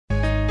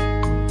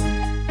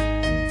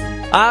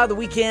The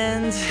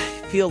weekend,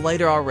 feel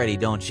lighter already,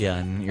 don't you?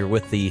 And you're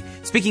with the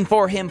Speaking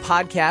For Him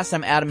podcast.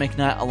 I'm Adam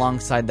McNutt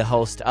alongside the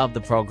host of the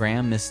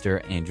program,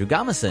 Mr. Andrew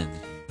Gomison.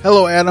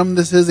 Hello, Adam.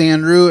 This is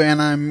Andrew, and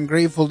I'm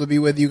grateful to be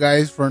with you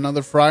guys for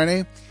another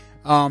Friday.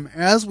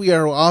 As we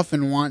are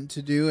often want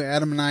to do,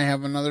 Adam and I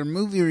have another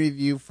movie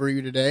review for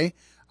you today.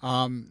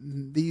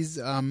 These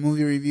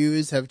movie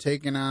reviews have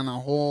taken on a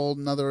whole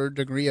nother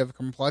degree of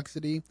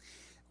complexity.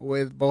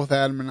 With both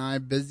Adam and I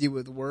busy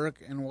with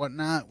work and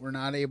whatnot, we're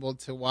not able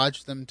to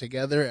watch them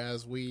together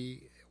as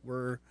we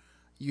were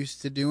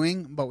used to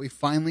doing. But we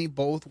finally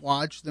both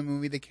watched the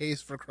movie The Case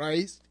for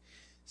Christ.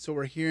 So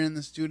we're here in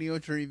the studio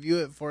to review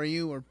it for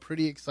you. We're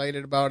pretty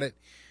excited about it.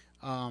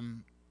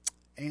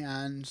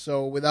 And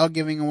so without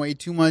giving away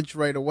too much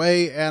right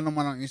away, Adam,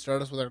 why don't you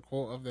start us with our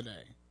quote of the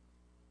day?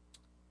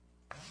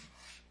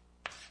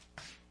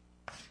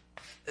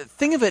 The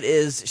thing of it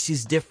is,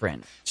 she's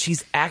different.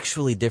 She's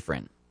actually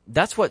different.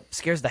 That's what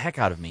scares the heck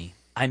out of me.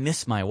 I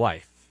miss my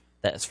wife.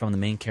 That is from the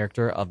main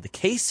character of The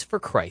Case for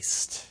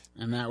Christ.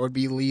 And that would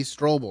be Lee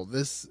Strobel.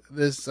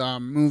 This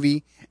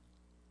movie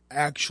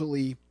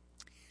actually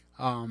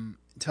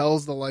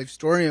tells the life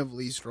story of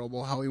Lee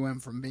Strobel, how he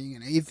went from being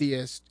an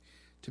atheist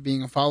to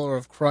being a follower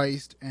of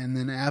Christ. And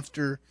then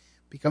after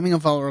becoming a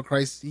follower of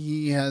Christ,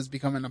 he has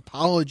become an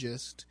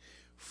apologist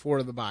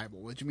for the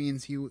Bible, which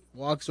means he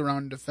walks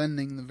around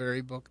defending the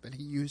very book that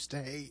he used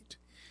to hate.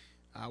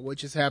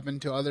 Which has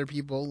happened to other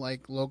people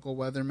like local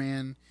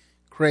weatherman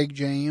Craig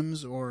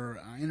James or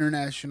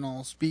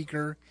international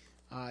speaker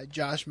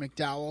Josh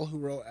McDowell, who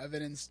wrote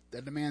Evidence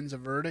That Demands a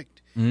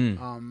Verdict.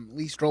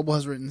 Lee Strobel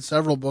has written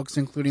several books,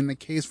 including The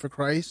Case for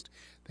Christ,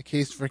 The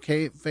Case for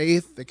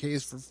Faith, The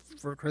Case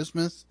for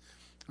Christmas.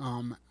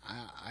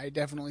 I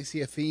definitely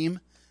see a theme,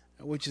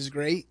 which is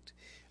great.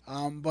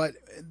 But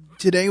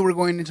today we're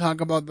going to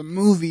talk about the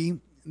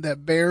movie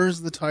that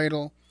bears the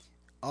title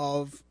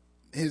of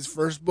his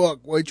first book,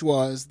 which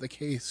was The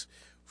Case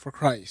for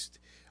Christ.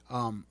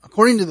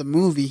 According to the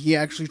movie, he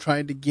actually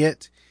tried to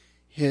get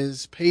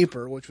his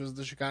paper, which was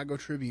the Chicago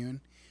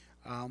Tribune,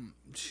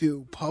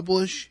 to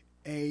publish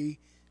a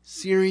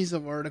series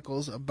of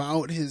articles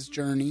about his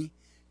journey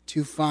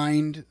to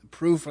find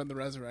proof of the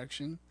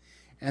resurrection,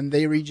 and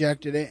they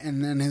rejected it,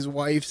 and then his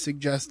wife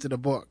suggested a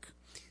book.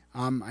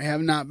 I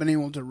have not been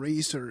able to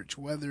research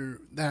whether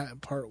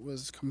that part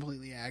was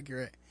completely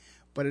accurate,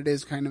 but it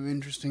is kind of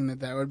interesting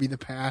that would be the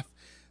path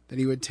that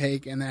he would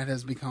take, and that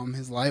has become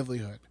his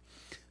livelihood.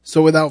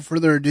 So without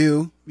further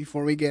ado,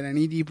 before we get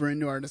any deeper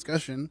into our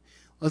discussion,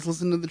 let's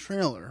listen to the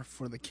trailer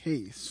for The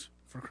Case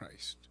for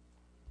Christ.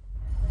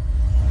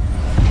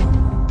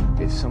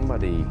 If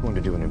somebody wanted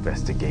to do an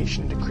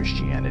investigation into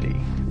Christianity,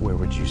 where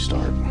would you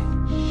start?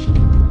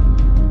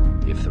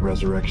 If the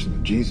resurrection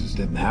of Jesus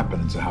didn't happen,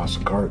 it's a house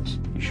of cards.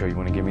 You sure you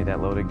want to give me that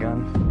loaded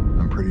gun?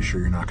 I'm pretty sure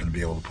you're not going to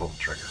be able to pull the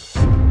trigger.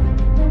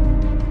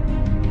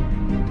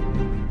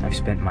 I've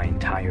spent my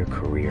entire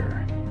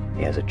career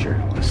as a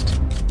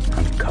journalist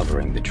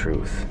uncovering the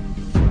truth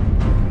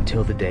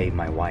until the day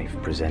my wife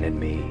presented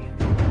me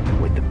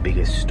with the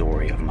biggest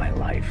story of my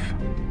life.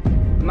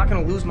 I'm not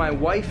going to lose my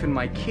wife and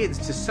my kids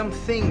to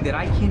something that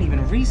I can't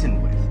even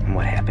reason with. And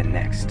what happened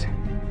next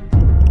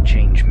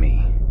changed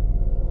me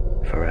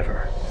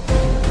forever.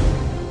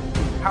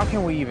 How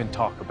can we even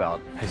talk about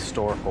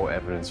historical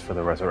evidence for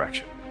the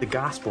resurrection? The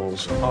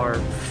Gospels are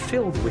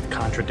filled with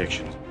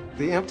contradictions.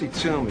 The empty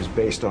tomb is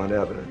based on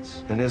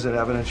evidence. And isn't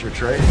evidence your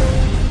trade?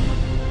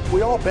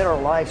 We all bet our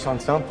lives on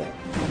something.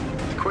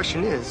 The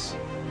question is,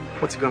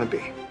 what's it going to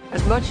be?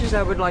 As much as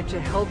I would like to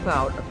help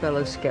out a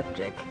fellow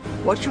skeptic,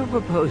 what you're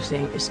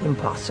proposing is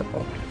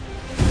impossible.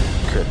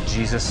 Could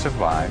Jesus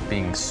survive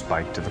being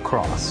spiked to the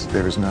cross?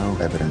 There is no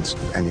evidence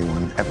of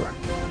anyone ever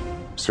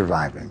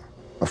surviving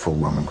a full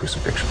Roman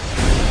crucifixion.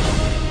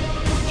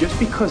 Just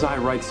because I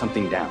write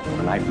something down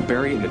and I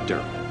bury it in the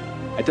dirt,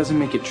 that doesn't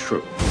make it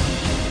true.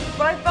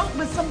 What I felt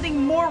was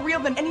something more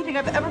real than anything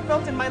I've ever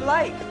felt in my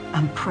life.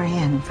 I'm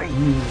praying for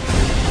you.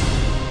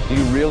 Do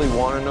you really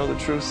want to know the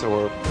truth,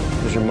 or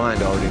is your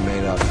mind already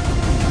made up?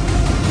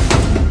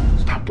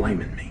 Stop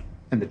blaming me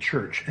and the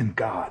church and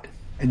God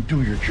and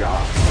do your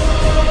job.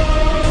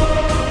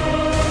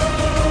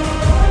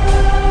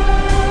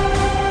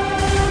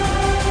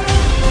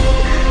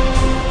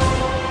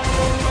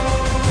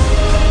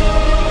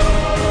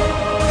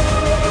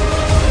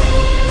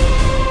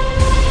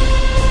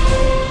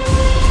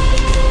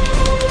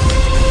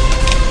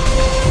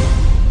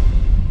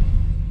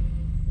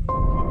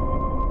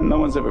 No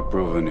one's ever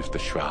proven if the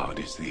shroud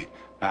is the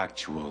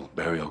actual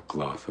burial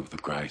cloth of the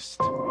Christ.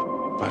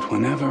 But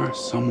whenever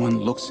someone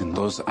looks in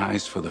those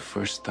eyes for the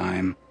first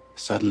time,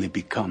 suddenly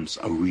becomes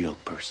a real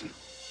person.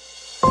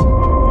 All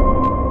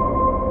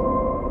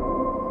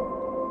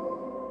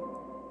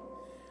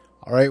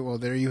right, well,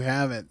 there you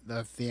have it,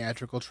 the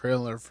theatrical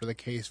trailer for The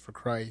Case for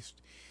Christ.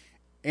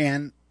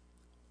 And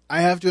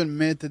I have to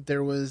admit that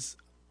there was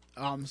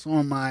some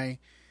of my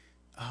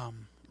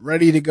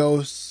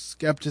ready-to-go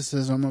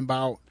skepticism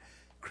about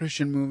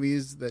Christian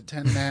movies that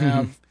tend to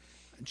have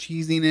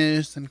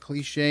cheesiness and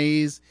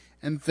cliches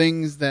and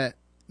things that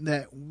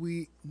that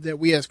we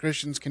as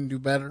Christians can do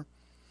better.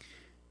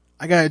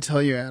 I gotta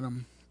tell you,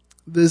 Adam,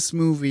 this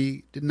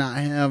movie did not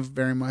have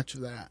very much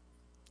of that.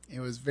 It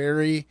was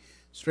very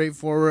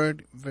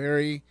straightforward,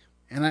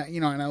 and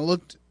I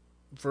looked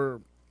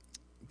for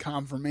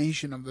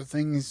confirmation of the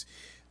things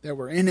that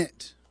were in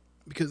it,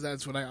 because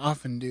that's what I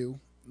often do.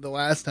 The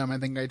last time, I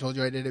think I told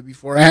you I did it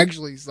before I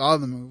actually saw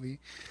the movie,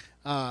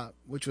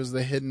 which was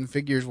the Hidden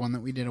Figures one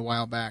that we did a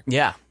while back.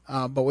 Yeah.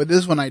 But with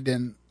this one I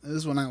didn't.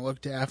 This one I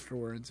looked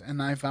afterwards,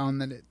 and I found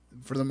that it,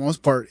 for the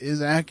most part,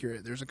 is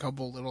accurate. There's a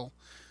couple little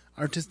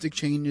artistic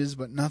changes,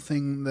 but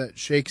nothing that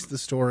shakes the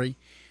story.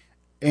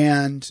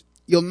 And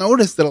you'll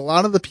notice that a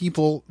lot of the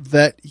people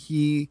that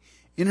he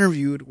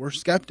interviewed were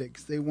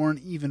skeptics. They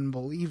weren't even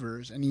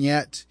believers, and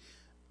yet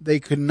they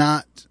could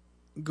not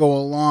go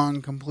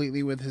along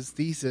completely with his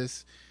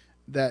thesis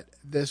that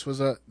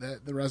that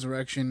the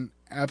resurrection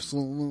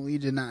absolutely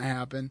did not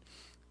happen.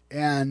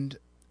 And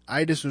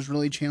I just was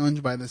really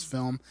challenged by this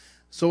film.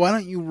 So why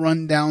don't you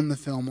run down the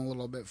film a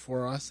little bit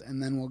for us,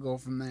 and then we'll go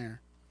from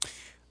there.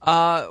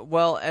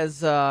 Well,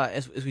 as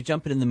we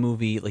jump into the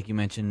movie, like you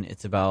mentioned,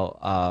 it's about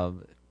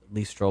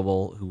Lee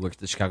Strobel, who works at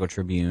the Chicago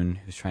Tribune,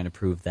 who's trying to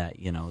prove that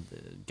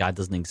God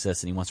doesn't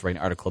exist, and he wants to write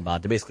an article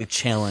about it to basically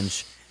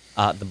challenge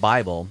the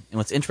Bible. And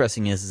what's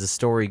interesting is, as the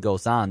story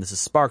goes on, this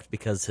is sparked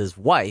because his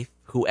wife,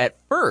 who at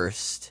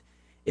first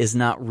is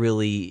not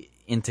really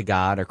into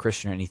God or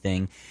Christian or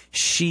anything,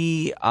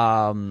 she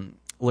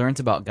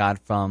learns about God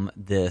from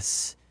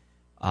this.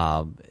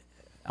 I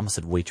almost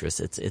said waitress.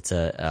 It's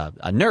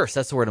a nurse.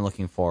 That's the word I'm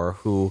looking for.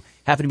 Who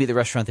happened to be at the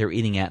restaurant they were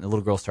eating at, and the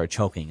little girl started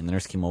choking, and the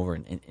nurse came over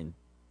and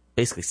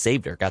basically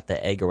saved her, got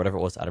the egg or whatever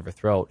it was out of her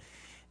throat,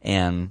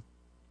 and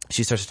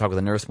she starts to talk with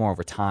the nurse more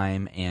over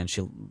time, and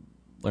she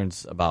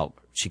learns about,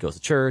 she goes to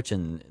church,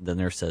 and the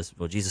nurse says,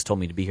 well, Jesus told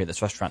me to be here at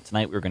this restaurant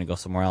tonight. We were going to go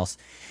somewhere else.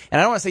 And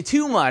I don't want to say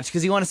too much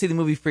because you want to see the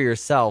movie for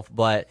yourself,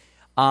 but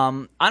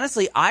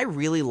honestly, I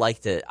really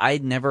liked it.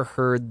 I'd never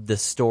heard the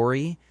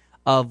story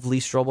of Lee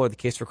Strobel or The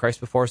Case for Christ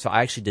before, so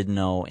I actually didn't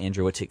know,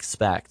 Andrew, what to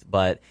expect.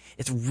 But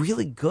it's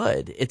really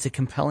good. It's a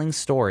compelling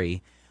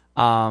story.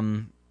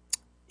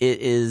 It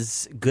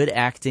is good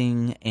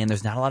acting, and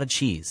there's not a lot of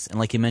cheese. And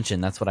like you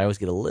mentioned, that's what I always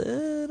get a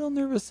little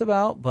nervous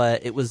about,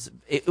 but it was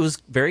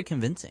very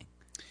convincing.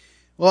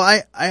 Well,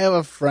 I have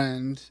a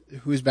friend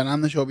who's been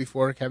on the show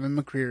before, Kevin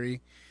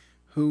McCreary,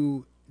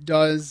 who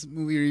does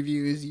movie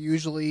reviews,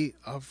 usually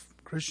of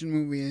Christian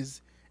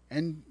movies,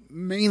 and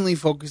mainly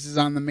focuses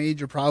on the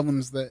major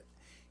problems that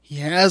he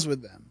has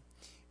with them.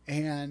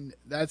 And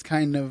that's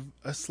kind of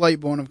a slight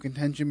bone of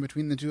contention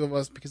between the two of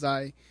us, because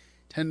I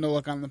tend to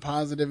look on the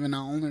positive, and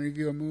I'll only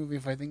review a movie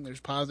if I think there's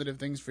positive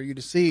things for you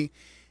to see.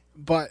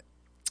 But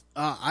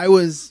I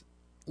was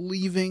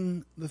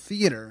leaving the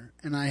theater,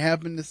 and I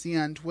happened to see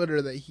on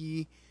Twitter that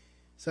he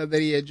said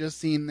that he had just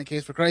seen The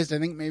Case for Christ, I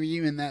think maybe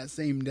even that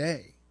same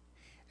day.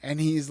 And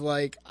he's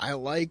like, I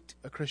liked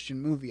a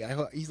Christian movie.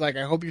 He's like,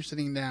 I hope you're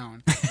sitting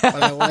down,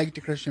 but I liked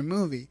a Christian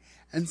movie.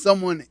 And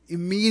someone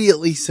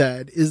immediately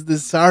said, is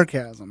this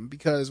sarcasm?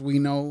 Because we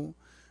know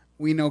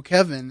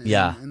Kevin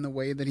and the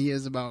way that he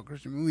is about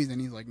Christian movies. And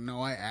he's like,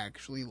 no, I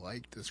actually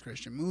liked this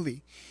Christian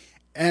movie.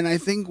 And I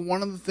think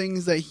one of the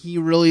things that he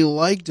really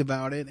liked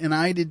about it, and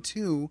I did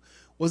too,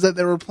 was that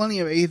there were plenty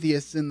of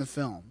atheists in the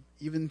film,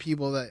 even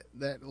people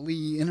that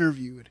Lee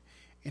interviewed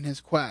in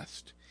his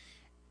quest.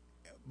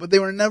 But they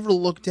were never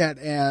looked at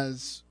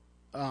as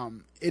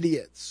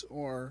idiots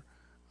or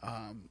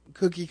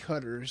cookie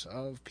cutters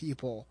of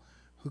people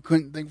who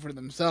couldn't think for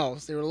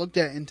themselves. They were looked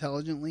at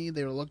intelligently.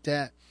 They were looked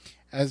at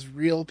as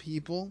real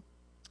people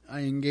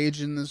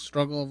engaged in the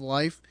struggle of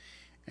life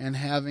and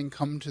having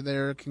come to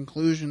their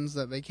conclusions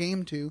that they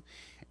came to,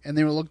 and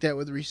they were looked at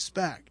with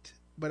respect.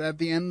 But at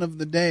the end of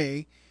the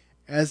day,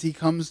 as he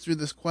comes through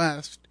this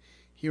quest,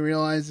 he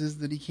realizes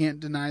that he can't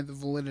deny the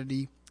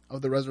validity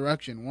of the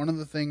resurrection. One of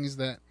the things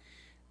that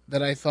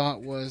I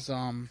thought was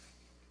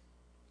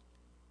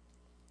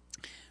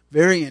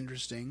very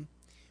interesting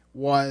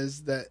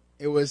was that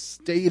it was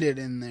stated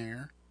in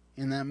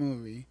that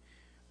movie,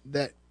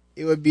 that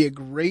it would be a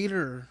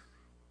greater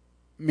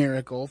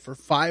miracle for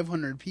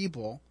 500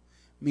 people,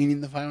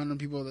 meaning the 500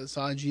 people that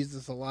saw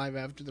Jesus alive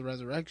after the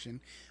resurrection,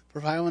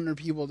 for 500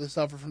 people to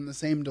suffer from the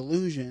same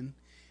delusion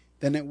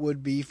than it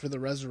would be for the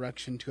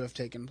resurrection to have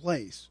taken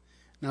place.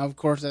 Now, of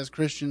course, as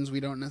Christians, we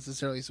don't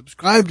necessarily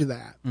subscribe to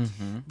that.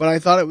 Mm-hmm. But I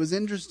thought it was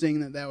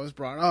interesting that was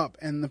brought up,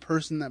 and the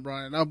person that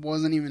brought it up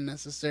wasn't even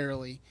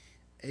necessarily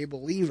a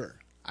believer.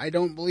 I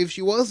don't believe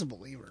she was a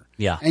believer.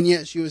 Yeah. And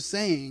yet she was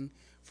saying,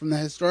 from the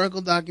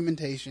historical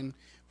documentation,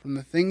 from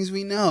the things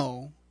we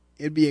know,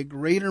 it'd be a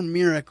greater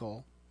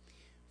miracle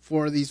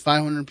for these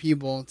 500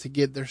 people to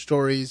get their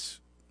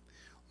stories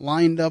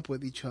lined up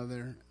with each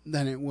other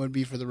than it would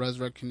be for the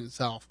resurrection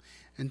itself.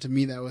 And to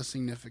me, that was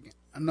significant.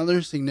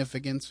 Another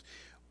significance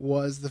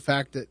was the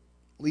fact that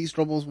Lee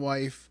Strobel's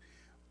wife,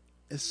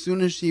 as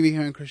soon as she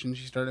became a Christian,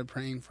 she started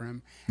praying for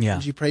him. Yeah.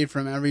 And she prayed for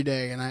him every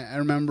day. And I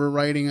remember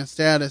writing a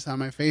status on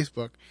my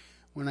Facebook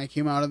when I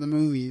came out of the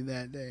movie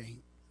that day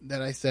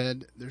that I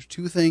said, there's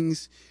two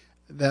things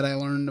that I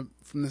learned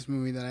from this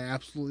movie that I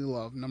absolutely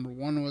love. Number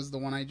one was the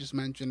one I just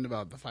mentioned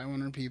about the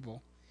 500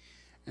 people.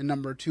 And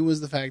number two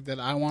was the fact that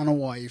I want a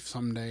wife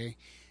someday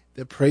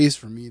that prays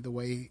for me the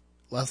way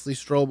Leslie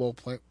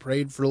Strobel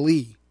prayed for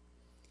Lee.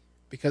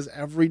 Because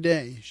every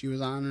day she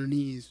was on her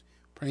knees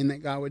praying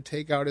that God would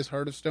take out his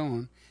heart of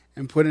stone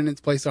and put in its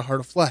place a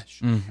heart of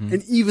flesh. Mm-hmm.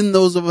 And even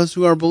those of us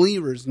who are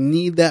believers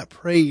need that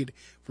prayed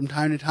from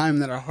time to time,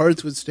 that our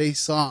hearts would stay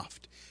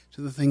soft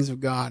to the things of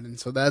God. And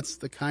so that's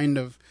the kind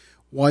of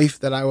wife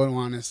that I would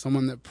want, is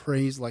someone that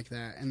prays like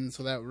that. And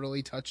so that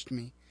really touched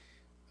me.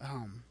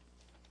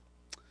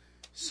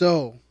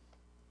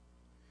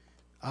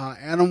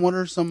 Adam, what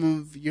are some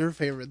of your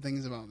favorite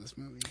things about this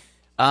movie?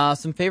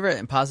 Some favorite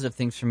and positive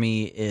things for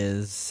me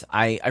is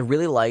I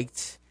really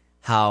liked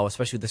how,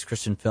 especially with this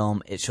Christian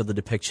film, it showed the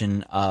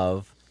depiction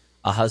of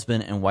a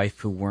husband and wife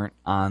who weren't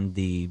on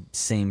the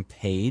same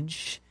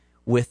page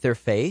with their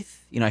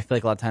faith. You know, I feel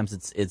like a lot of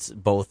times it's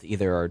both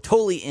either are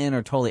totally in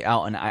or totally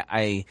out, and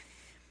I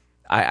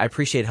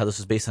appreciate how this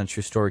was based on a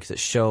true story because it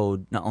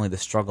showed not only the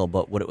struggle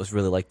but what it was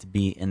really like to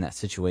be in that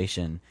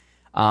situation.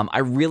 I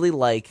really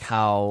like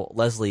how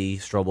Leslie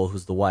Strobel,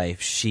 who's the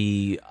wife,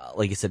 she,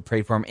 like you said,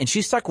 prayed for him, and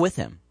she stuck with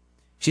him.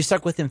 She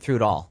stuck with him through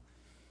it all.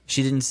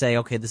 She didn't say,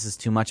 okay, this is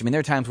too much. I mean, there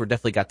are times where it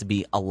definitely got to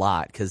be a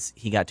lot because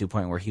he got to a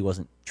point where he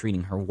wasn't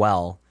treating her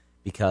well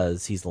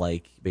because he's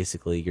like,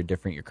 basically, you're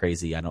different, you're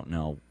crazy, I don't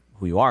know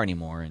who you are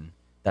anymore, and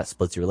that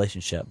splits your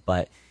relationship.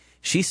 But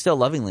she still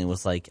lovingly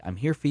was like, I'm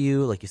here for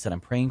you. Like you said,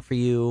 I'm praying for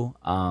you.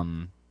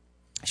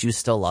 She was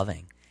still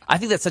loving. I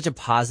think that's such a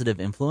positive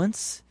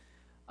influence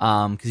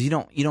because you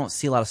don't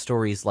see a lot of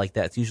stories like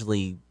that. It's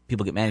usually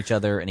people get mad at each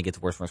other and it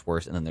gets worse and worse and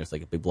worse, and then there's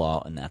like a big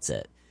blowout and that's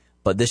it.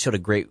 But this showed a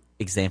great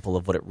example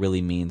of what it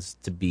really means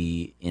to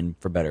be in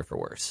for better or for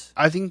worse.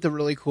 I think the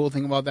really cool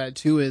thing about that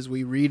too is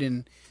we read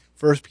in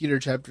 1 Peter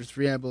chapter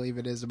 3, I believe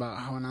it is, about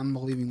how an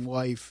unbelieving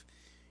wife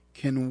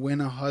can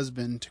win a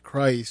husband to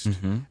Christ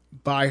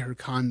by her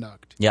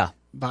conduct. Yeah.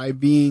 By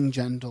being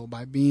gentle,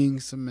 by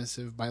being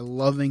submissive, by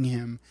loving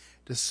him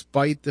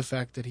despite the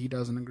fact that he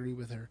doesn't agree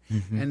with her.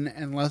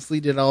 And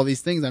Leslie did all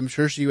these things. I'm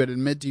sure she would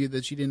admit to you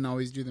that she didn't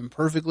always do them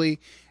perfectly,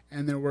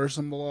 and there were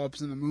some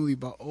blow-ups in the movie,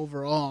 but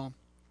overall,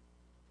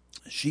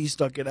 she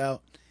stuck it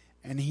out,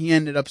 and he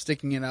ended up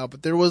sticking it out.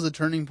 But there was a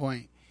turning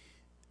point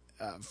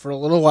for a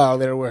little while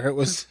there where it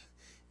was,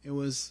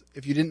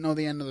 if you didn't know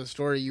the end of the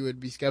story, you would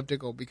be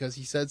skeptical, because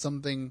he said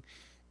something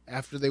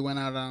after they went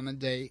out on a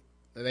date.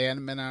 They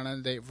hadn't been out on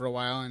a date for a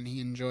while, and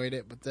he enjoyed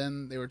it. But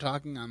then they were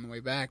talking on the way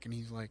back, and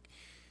he's like,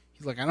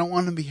 I don't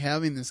want to be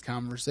having this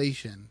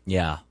conversation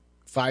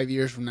 5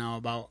 years from now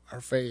about our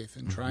faith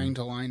and trying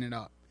to line it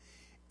up.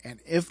 And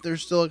if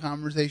there's still a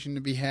conversation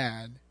to be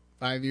had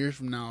 5 years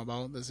from now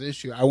about this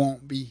issue, I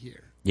won't be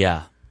here.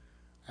 Yeah.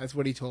 That's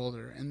what he told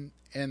her.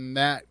 And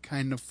that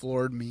kind of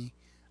floored me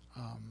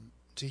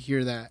to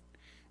hear that.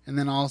 And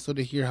then also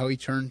to hear how he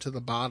turned to the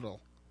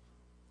bottle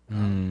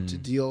to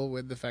deal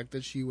with the fact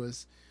that she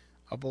was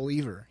a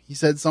believer. He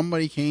said,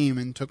 somebody came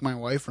and took my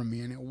wife from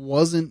me, and it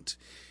wasn't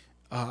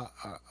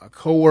a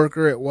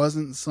coworker, it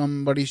wasn't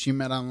somebody she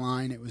met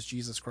online, it was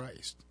Jesus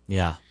Christ.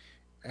 Yeah.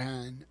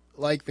 And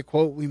like the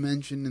quote we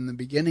mentioned in the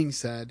beginning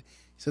said,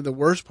 he said the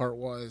worst part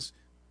was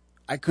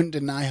I couldn't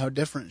deny how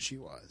different she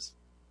was.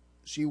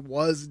 She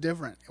was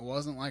different. It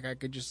wasn't like I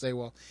could just say,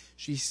 well,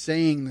 she's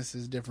saying this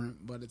is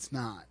different, but it's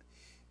not.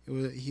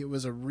 It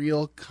was a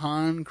real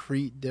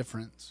concrete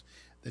difference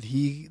that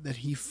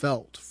he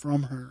felt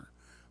from her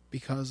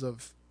because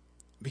of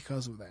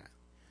that.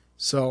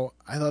 So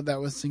I thought that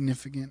was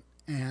significant,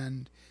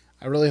 and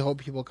I really hope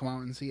people come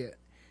out and see it.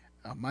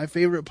 My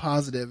favorite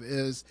positive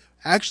is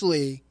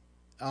actually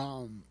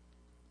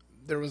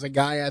there was a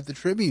guy at the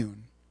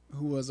Tribune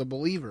who was a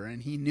believer,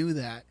 and he knew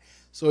that.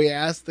 So he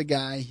asked the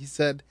guy, he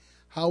said,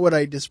 how would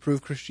I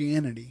disprove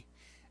Christianity?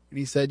 And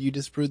he said, you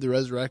disprove the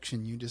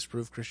resurrection, you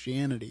disprove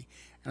Christianity.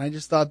 And I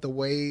just thought the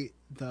way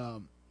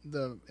the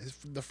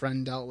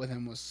friend dealt with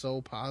him was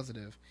so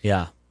positive.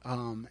 Yeah.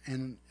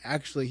 And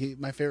actually,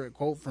 my favorite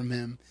quote from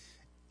him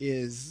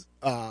is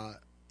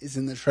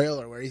in the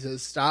trailer where he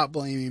says, stop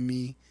blaming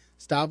me,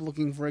 stop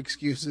looking for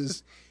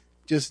excuses,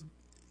 just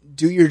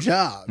do your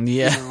job.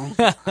 Yeah. You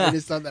know? I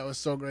just thought that was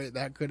so great.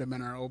 That could have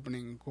been our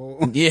opening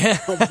quote of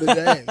the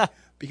day,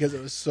 because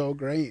it was so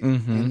great.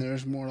 And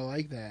there's more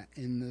like that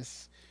in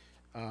this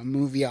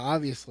movie,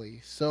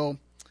 obviously. So,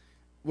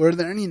 were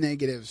there any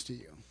negatives to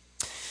you?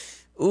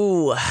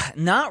 Ooh,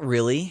 not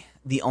really.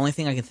 The only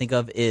thing I can think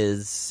of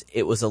is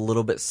it was a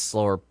little bit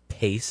slower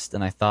paced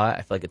than I thought.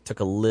 I feel like it took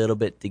a little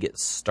bit to get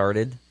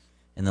started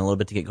and then a little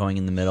bit to get going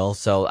in the middle.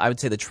 So I would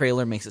say the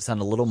trailer makes it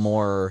sound a little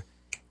more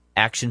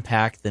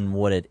action-packed than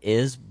what it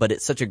is, but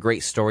it's such a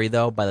great story,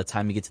 though. By the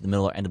time you get to the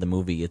middle or end of the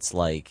movie, it's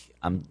like,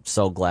 I'm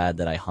so glad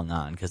that I hung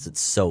on because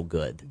it's so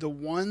good. The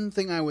one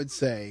thing I would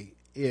say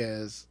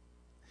is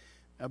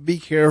be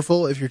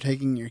careful if you're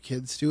taking your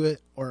kids to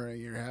it or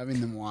you're having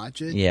them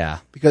watch it. Yeah.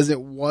 Because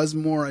it was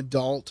more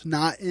adult,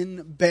 not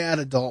in bad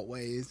adult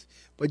ways,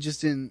 but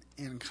just in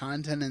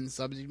content and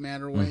subject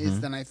matter ways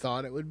than I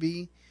thought it would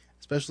be.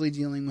 especially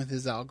dealing with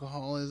his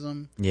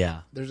alcoholism. Yeah.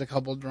 There's a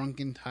couple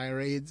drunken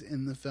tirades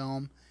in the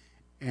film,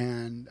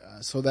 and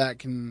so that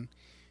can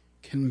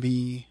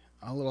be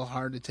a little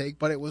hard to take,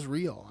 but it was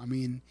real. I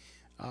mean,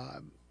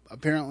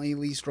 apparently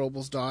Lee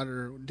Strobel's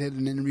daughter did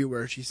an interview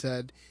where she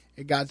said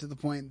it got to the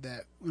point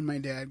that when my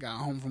dad got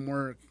home from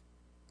work,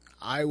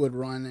 I would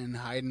run and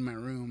hide in my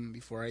room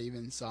before I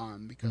even saw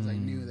him because I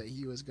knew that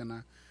he was going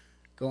to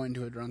go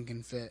into a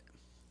drunken fit.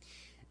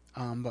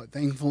 But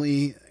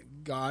thankfully,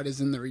 God is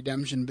in the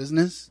redemption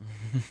business,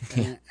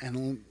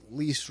 and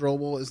Lee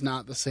Strobel is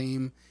not the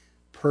same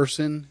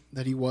person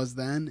that he was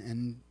then.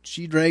 And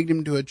she dragged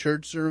him to a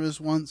church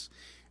service once,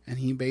 and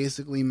he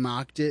basically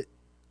mocked it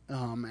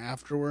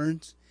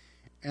afterwards.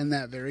 And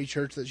that very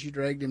church that she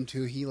dragged him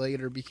to, he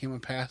later became a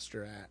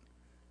pastor at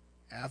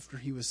after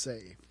he was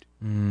saved.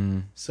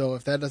 So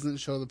if that doesn't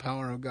show the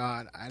power of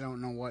God, I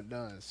don't know what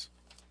does.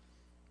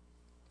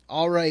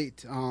 All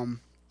right.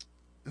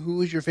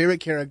 Who is your favorite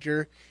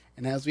character?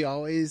 And as we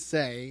always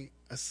say,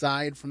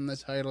 aside from the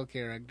title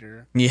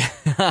character,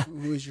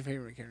 who is your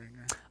favorite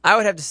character? I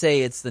would have to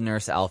say it's the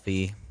nurse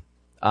Alfie.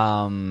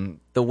 The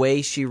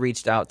way she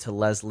reached out to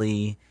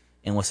Leslie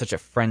and was such a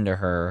friend to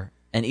her,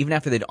 and even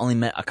after they'd only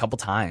met a couple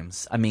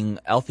times, I mean,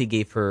 Alfie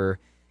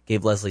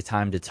gave Leslie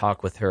time to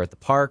talk with her at the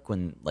park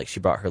when, like, she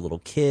brought her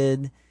little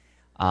kid.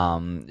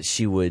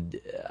 She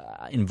would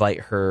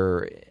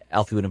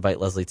Alfie would invite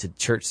Leslie to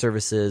church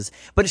services,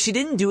 but she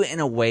didn't do it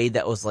in a way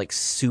that was like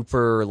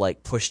super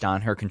like pushed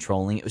on her,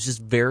 controlling. It was just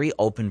very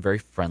open, very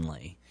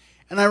friendly.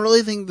 And I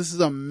really think this is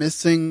a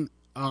missing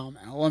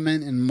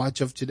element in much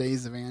of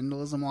today's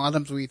evangelism. A lot of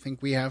times we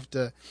think we have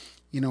to,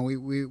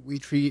 we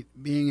treat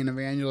being an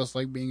evangelist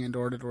like being a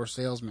door-to-door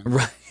salesman.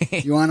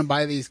 Right. You want to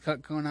buy these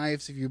Cutco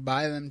knives? If you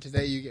buy them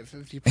today, you get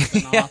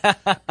 50% off.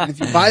 And if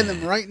you buy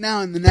them right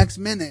now in the next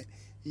minute,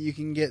 you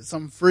can get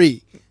some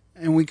free.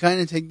 And we kind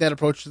of take that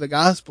approach to the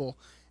gospel.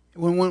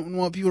 When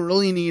what people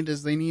really need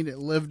is they need it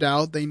lived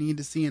out. They need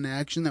to see in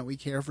action that we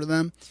care for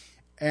them.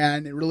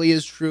 And it really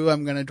is true.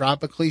 I'm going to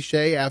drop a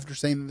cliche after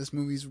saying that this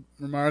movie's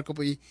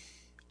remarkably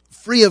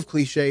free of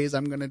cliches.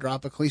 I'm going to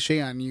drop a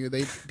cliche on you.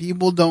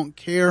 People don't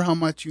care how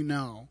much you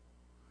know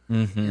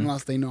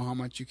unless they know how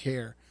much you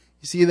care.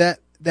 You see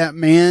that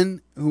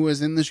man who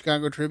was in the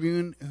Chicago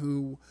Tribune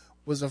who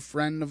was a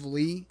friend of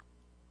Lee,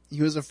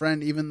 he was a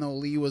friend even though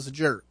Lee was a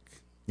jerk.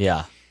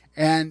 Yeah.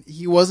 And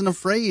he wasn't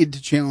afraid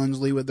to challenge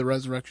Lee with the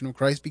resurrection of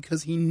Christ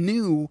because he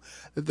knew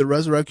that the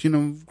resurrection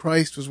of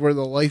Christ was where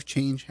the life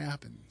change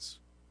happens.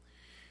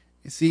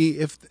 You see,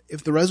 if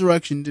the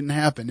resurrection didn't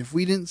happen, if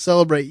we didn't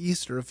celebrate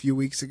Easter a few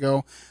weeks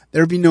ago,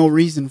 there'd be no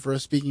reason for a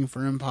Speaking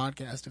for Him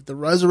podcast. If the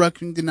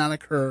resurrection did not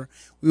occur,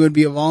 we would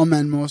be of all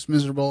men most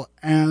miserable,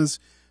 as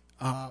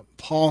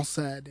Paul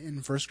said in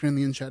 1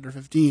 Corinthians chapter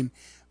 15.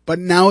 But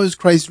now is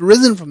Christ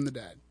risen from the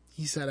dead,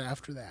 he said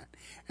after that.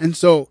 And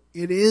so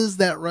it is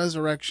that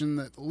resurrection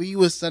that Lee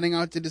was setting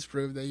out to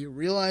disprove that he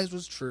realized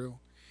was true.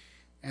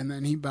 And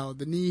then he bowed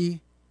the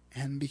knee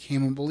and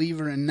became a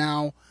believer and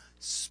now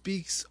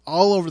speaks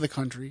all over the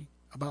country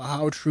about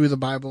how true the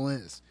Bible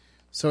is.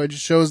 So it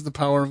just shows the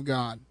power of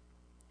God.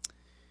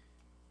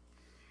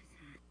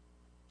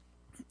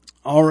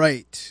 All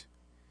right.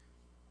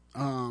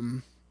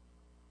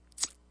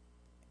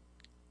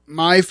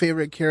 My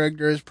favorite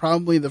character is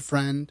probably the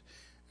friend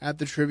at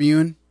the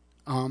Tribune,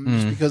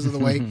 just because of the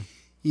way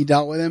he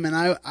dealt with him. And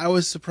I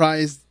was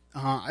surprised.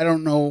 I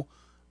don't know.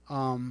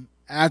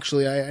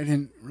 Actually, I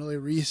didn't really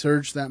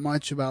research that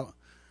much about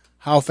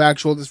how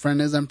factual this friend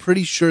is. I'm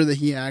pretty sure that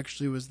he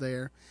actually was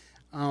there.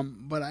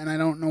 And I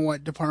don't know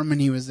what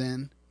department he was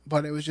in,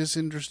 but it was just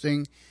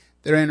interesting,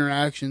 their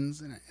interactions.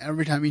 And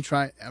every time Lee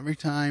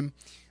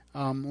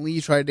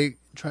tried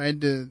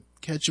to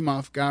catch him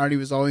off guard, he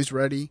was always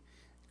ready.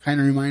 Kind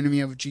of reminded me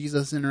of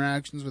Jesus'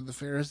 interactions with the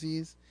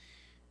Pharisees.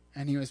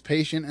 And he was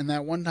patient. And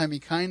that one time he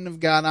kind of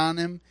got on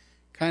him,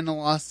 kind of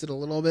lost it a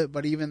little bit.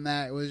 But even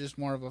that, it was just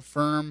more of a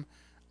firm,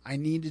 I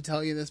need to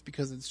tell you this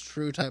because it's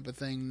true type of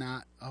thing,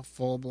 not a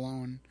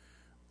full-blown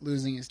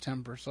losing his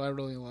temper. So I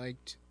really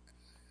liked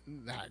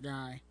that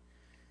guy.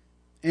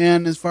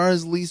 And as far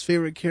as Lee's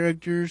favorite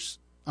characters,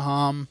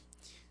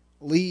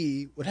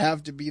 Lee would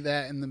have to be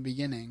that in the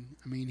beginning.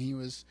 I mean, he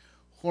was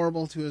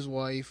horrible to his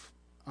wife,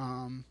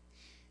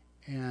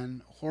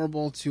 and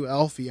horrible to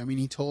Alfie. I mean,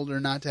 he told her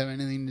not to have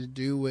anything to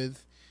do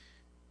with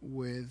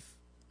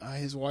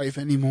his wife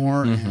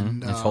anymore,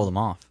 and he told him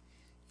off.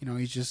 You know,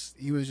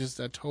 he was just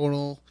a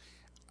total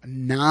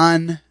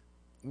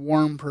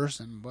non-warm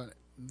person, but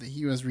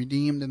he was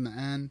redeemed in the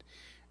end,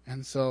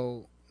 and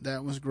so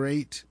that was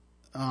great.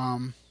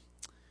 Do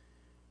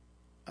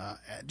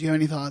you have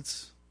any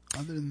thoughts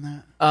other than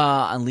that?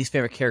 On least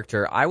favorite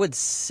character, I would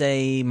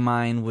say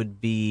mine would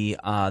be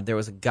there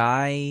was a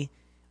guy,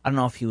 I don't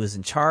know if he was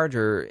in charge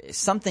or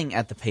something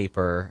at the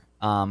paper.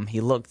 Lee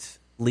looked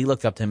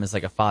up to him as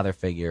like a father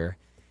figure,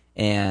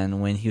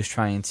 and when he was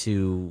trying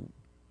to,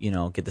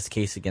 get this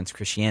case against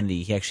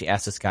Christianity, he actually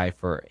asked this guy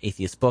for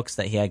atheist books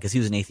that he had because he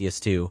was an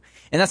atheist too.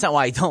 And that's not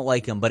why I don't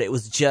like him, but it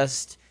was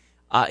just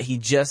he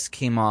just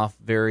came off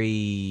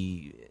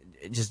very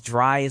just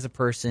dry as a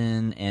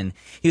person, and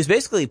he was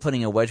basically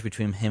putting a wedge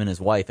between him and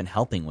his wife and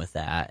helping with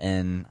that.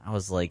 And I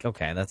was like,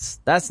 okay,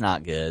 that's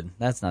not good.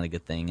 That's not a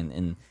good thing.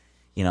 And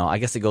you know, I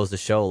guess it goes to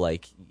show,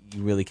 like,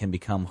 you really can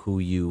become who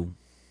you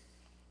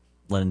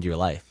let into your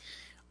life.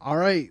 All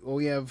right. Well,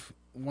 we have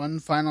one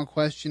final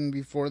question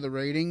before the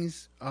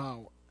ratings.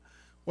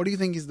 What do you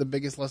think is the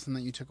biggest lesson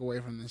that you took away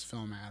from this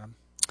film, Adam?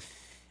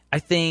 I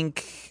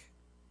think,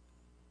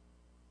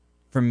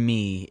 for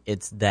me,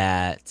 it's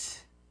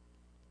that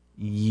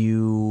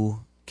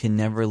you can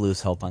never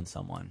lose hope on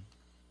someone.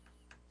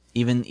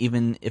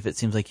 Even if it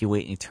seems like you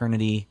wait an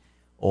eternity,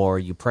 or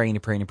you pray and you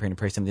pray and you pray and you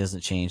pray, something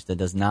doesn't change, that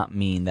does not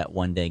mean that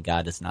one day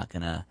God is not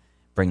going to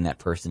bring that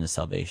person to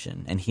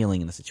salvation and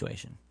healing in the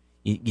situation.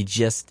 You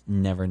just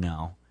never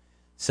know.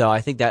 So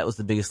I think that was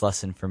the biggest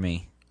lesson for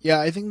me. Yeah,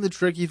 I think the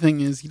tricky thing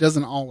is he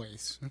doesn't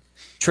always.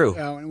 True.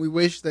 And we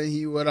wish that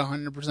he would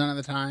 100% of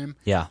the time.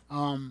 Yeah.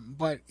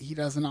 But he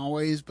doesn't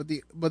always. But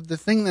the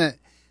thing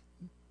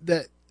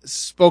that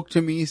spoke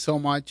to me so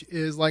much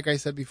is, like I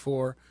said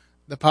before,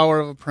 the power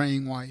of a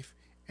praying wife.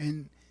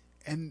 And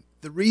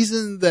the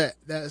reason that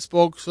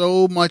spoke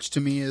so much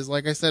to me is,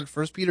 like I said,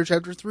 1 Peter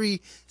chapter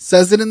 3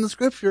 says it in the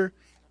scripture.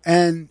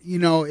 And, you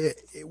know,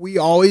 we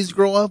always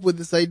grow up with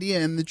this idea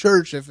in the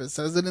church. If it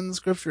says it in the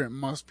scripture, it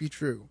must be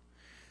true.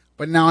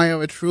 But now I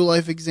have a true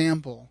life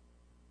example.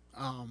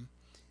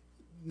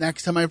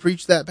 Next time I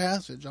preach that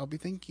passage, I'll be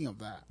thinking of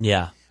that.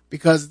 Yeah.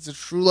 Because it's a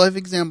true life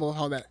example of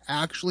how that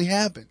actually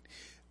happened.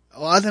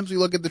 A lot of times we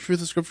look at the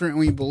truth of scripture and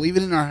we believe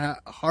it in our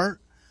heart,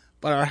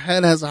 but our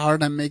head has a hard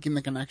time making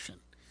the connection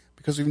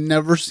because we've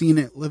never seen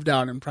it lived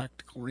out in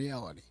practical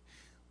reality.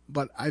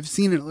 But I've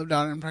seen it lived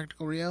out in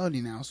practical reality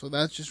now, so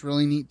that's just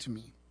really neat to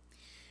me.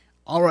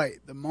 All right,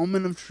 the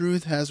moment of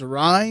truth has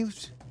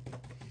arrived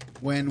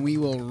when we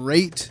will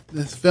rate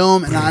this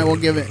film, and I will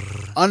give it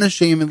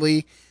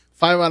unashamedly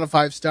 5 out of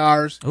 5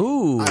 stars.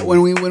 Ooh.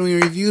 When we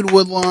reviewed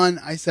Woodlawn,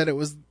 I said it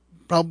was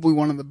probably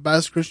one of the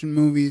best Christian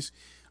movies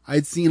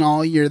I'd seen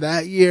all year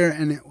that year,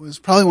 and it was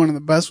probably one of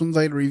the best ones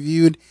I'd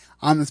reviewed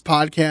on this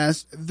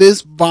podcast.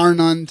 This, bar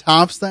none,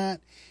 tops that.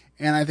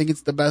 And I think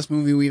it's the best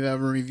movie we've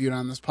ever reviewed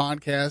on this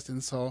podcast.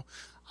 And so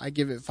I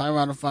give it 5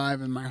 out of 5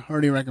 and my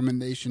hearty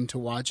recommendation to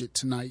watch it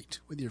tonight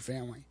with your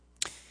family.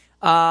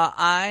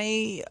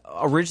 I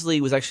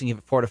originally was actually going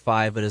to give it 4 out of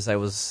 5, but as I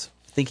was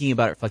thinking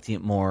about it, reflecting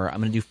it more, I'm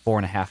going to do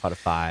 4.5 out of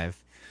 5.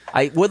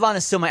 Woodlawn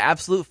is still my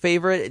absolute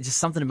favorite. It's just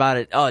something about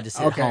it. Oh, just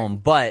hit home.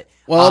 But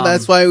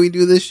that's why we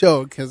do this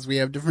show, because we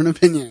have different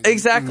opinions.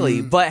 Exactly.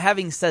 Mm-hmm. But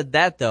having said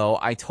that, though,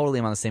 I totally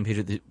am on the same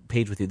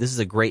page with you. This is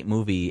a great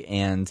movie,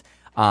 and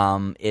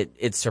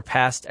it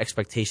surpassed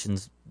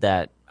expectations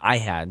that I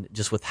had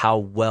just with how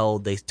well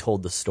they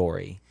told the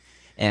story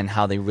and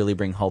how they really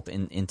bring hope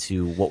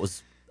into what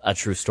was a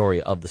true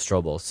story of the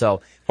Strobel. So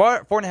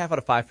 4.5 out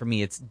of 5 for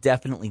me. It's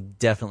definitely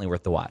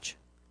worth the watch.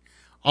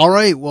 All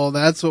right. Well,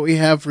 that's what we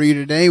have for you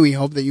today. We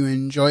hope that you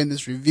enjoyed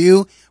this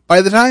review.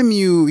 By the time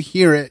you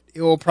hear it,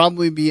 it will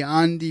probably be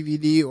on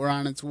DVD or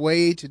on its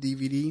way to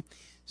DVD.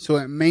 So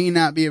it may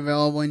not be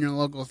available in your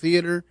local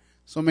theater.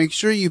 So make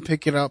sure you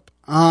pick it up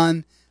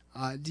on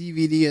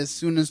DVD as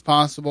soon as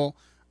possible.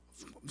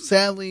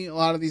 Sadly, a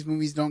lot of these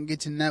movies don't get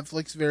to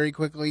Netflix very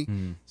quickly.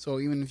 So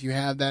even if you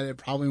have that, it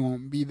probably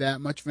won't be that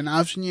much of an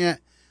option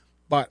yet.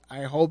 But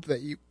I hope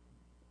that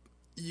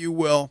you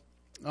will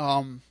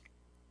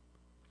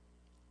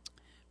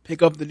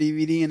pick up the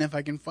DVD, and if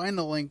I can find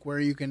a link where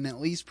you can at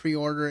least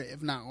pre-order it,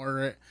 if not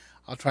order it,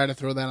 I'll try to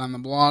throw that on the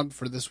blog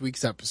for this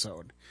week's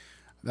episode.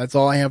 That's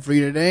all I have for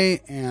you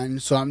today,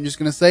 and so I'm just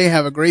going to say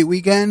have a great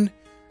weekend,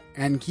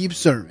 and keep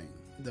serving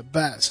the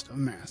best of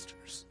masters.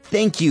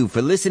 Thank you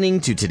for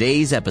listening to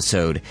today's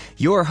episode.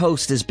 Your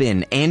host has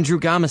been Andrew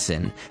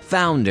Gomison,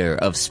 founder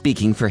of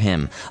Speaking for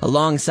Him,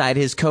 alongside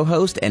his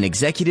co-host and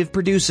executive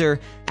producer,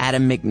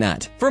 Adam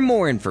McNutt. For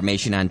more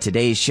information on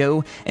today's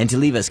show and to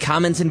leave us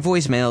comments and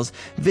voicemails,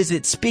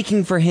 visit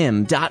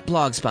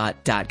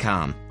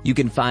speakingforhim.blogspot.com. You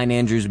can find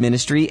Andrew's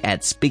ministry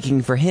at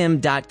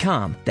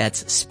speakingforhim.com.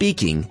 That's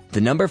speaking,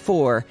 the number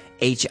 4,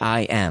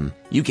 HIM.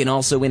 You can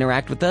also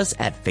interact with us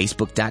at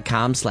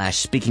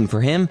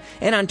facebook.com/speakingforhim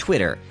and on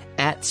Twitter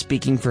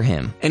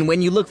 @SpeakingForHim. And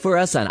when you look for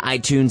us on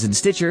iTunes and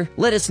Stitcher,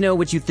 let us know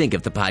what you think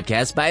of the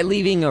podcast by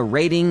leaving a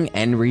rating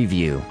and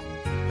review.